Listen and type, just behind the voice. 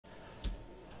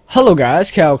Hello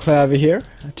guys, calclavia here.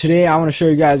 Today I want to show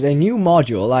you guys a new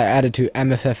module I added to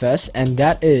MFFS, and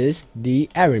that is the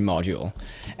array module.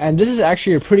 And this is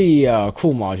actually a pretty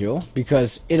cool module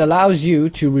because it allows you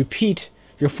to repeat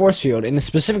your force field in a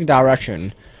specific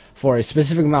direction for a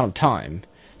specific amount of time.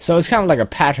 So it's kind of like a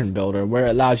pattern builder where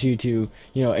it allows you to,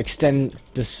 extend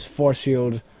this force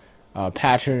field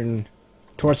pattern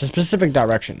towards a specific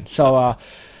direction. So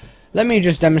let me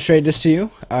just demonstrate this to you.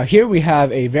 Here we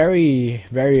have a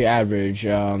very average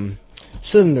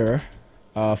cylinder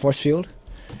force field.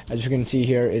 As you can see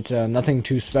here, it's nothing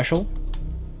too special.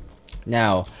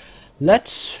 Now,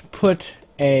 let's put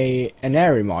an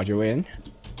array module in,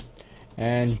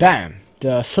 and bam!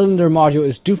 The cylinder module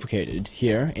is duplicated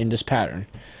here in this pattern.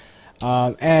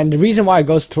 And the reason why it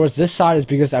goes towards this side is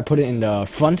because I put it in the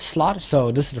front slot,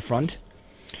 so this is the front.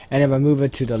 And if I move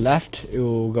it to the left, it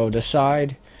will go this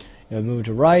side. If I move it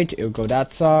to right, it will go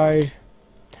that side.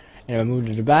 And if I move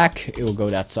it to the back, it will go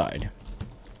that side.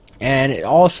 And it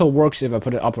also works if I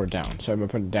put it up or down. So if I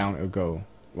put it down, it will go,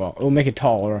 well, it will make it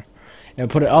taller. If I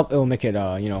put it up, it will make it,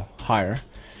 higher.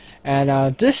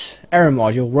 And this array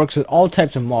module works with all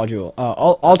types of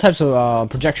all types of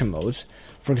projection modes.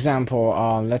 For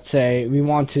example, let's say we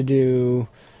want to do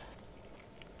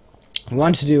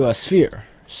a sphere.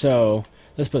 So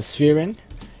let's put sphere in.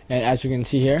 And as you can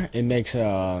see here, it makes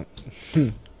it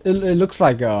looks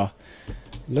like one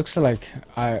of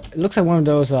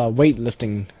those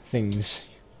weightlifting things.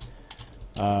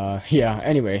 Yeah.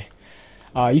 Anyway,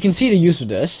 you can see the use of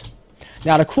this.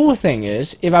 Now the cool thing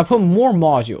is, if I put more array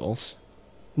modules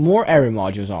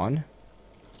on,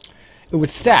 it would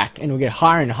stack and it would get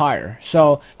higher and higher.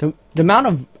 So the amount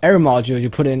of array modules you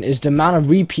put in is the amount of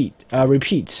repeats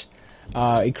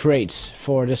it creates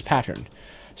for this pattern.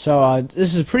 So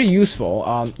this is pretty useful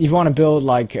if you want to build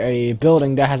like a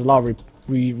building that has a lot of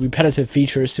repetitive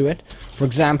features to it. For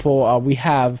example, we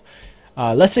have,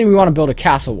 let's say we want to build a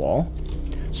castle wall.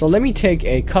 So let me take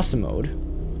a custom mode,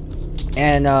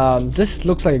 and this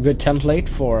looks like a good template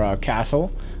for a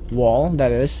castle wall,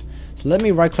 that is. So let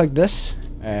me right click this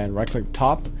and right click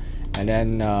top, and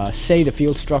then say the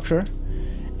field structure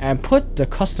and put the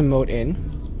custom mode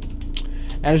in.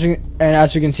 And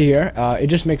as you can see here, it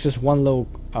just makes this one little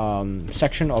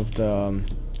section of the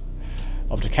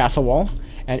castle wall.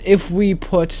 And if we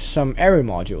put some array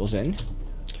modules in,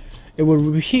 it will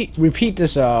repeat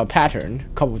this pattern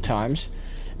a couple of times.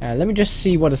 And let me just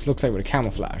see what this looks like with a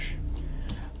camouflage.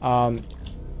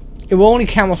 It will only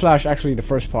camouflage actually the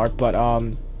first part, but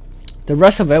the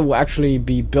rest of it will actually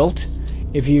be built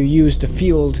if you use the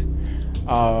field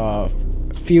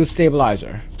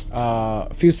stabilizer.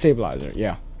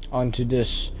 Yeah, onto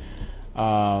this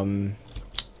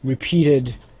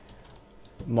repeated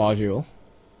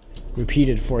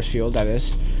force field, that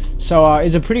is. So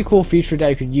it's a pretty cool feature that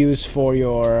you could use for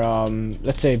your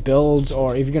let's say builds,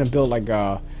 or if you're gonna build like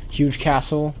a huge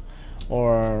castle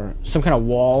or some kind of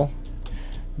wall.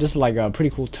 This is like a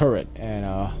pretty cool turret, and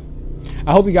I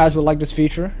hope you guys will like this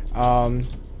feature.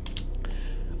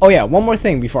 Oh yeah, one more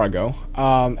thing before I go.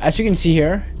 As you can see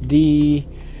here,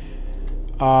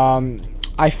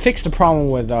 I fixed the problem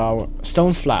with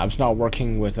stone slabs not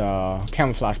working with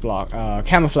camouflage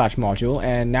module,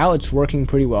 and now it's working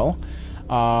pretty well.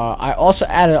 I also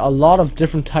added a lot of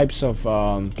different types of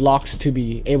blocks to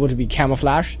be able to be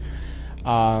camouflaged,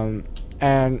 and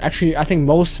actually I think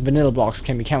most vanilla blocks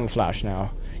can be camouflaged now,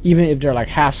 even if they're like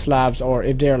half slabs, or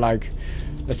if they're like,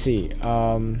 let's see,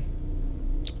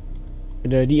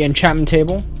 the enchantment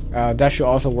table. That should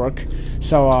also work.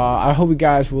 So I hope you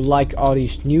guys will like all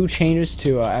these new changes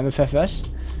to MFFS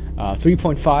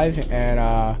 3.5,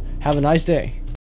 and have a nice day.